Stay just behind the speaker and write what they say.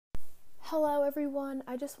Hello, everyone.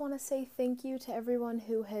 I just want to say thank you to everyone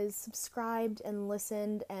who has subscribed and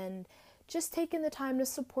listened and just taken the time to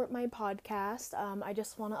support my podcast. I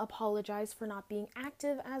just want to apologize for not being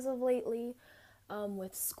active as of lately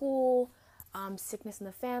with school, sickness in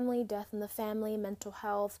the family, death in the family, mental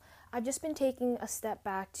health. I've just been taking a step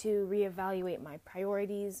back to reevaluate my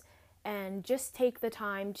priorities and just take the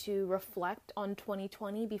time to reflect on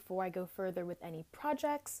 2020 before I go further with any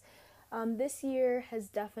projects. This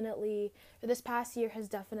past year has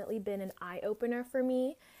definitely been an eye-opener for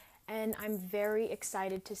me, and I'm very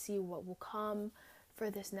excited to see what will come for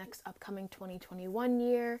this next upcoming 2021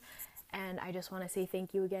 year, and I just want to say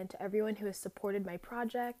thank you again to everyone who has supported my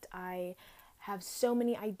project. I have so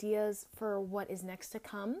many ideas for what is next to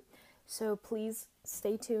come, so please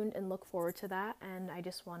stay tuned and look forward to that, and I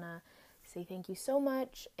just want to say thank you so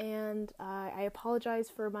much, and I apologize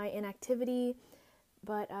for my inactivity.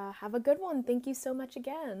 But have a good one. Thank you so much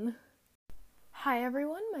again. Hi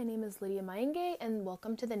everyone, my name is Lydia Maenge and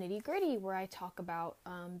welcome to the Nitty Gritty, where I talk about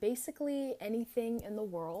basically anything in the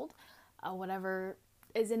world, whatever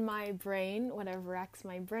is in my brain, whatever racks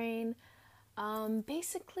my brain.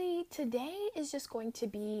 Basically today is just going to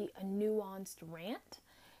be a nuanced rant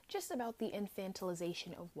just about the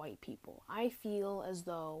infantilization of white people. I feel as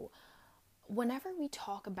though whenever we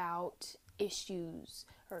talk about issues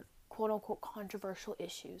or quote-unquote controversial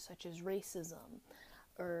issues such as racism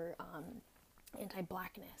or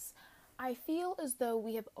anti-blackness, I feel as though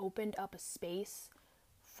we have opened up a space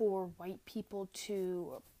for white people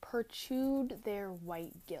to protrude their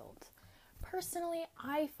white guilt. Personally,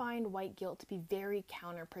 I find white guilt to be very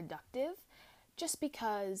counterproductive just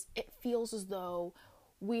because it feels as though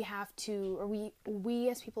we have to, or we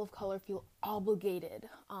as people of color feel obligated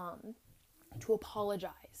to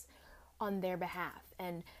apologize on their behalf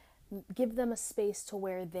and give them a space to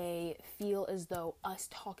where they feel as though us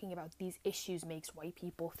talking about these issues makes white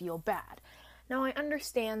people feel bad. Now, I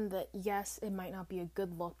understand that, yes, it might not be a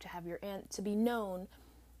good look to have your aunt to be known,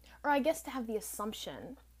 or I guess to have these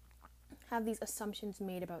assumptions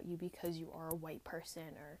made about you because you are a white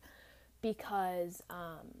person, or because,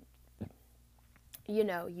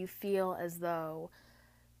 you feel as though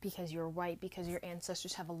because you're white, because your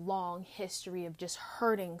ancestors have a long history of just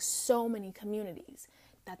hurting so many communities,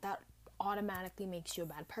 that automatically makes you a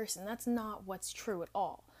bad person. That's not what's true at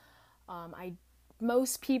all.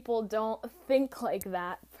 Most people don't think like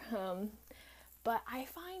that, but I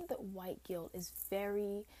find that white guilt is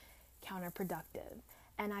very counterproductive,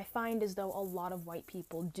 and I find as though a lot of white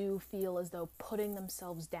people do feel as though putting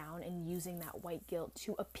themselves down and using that white guilt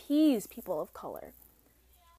to appease people of color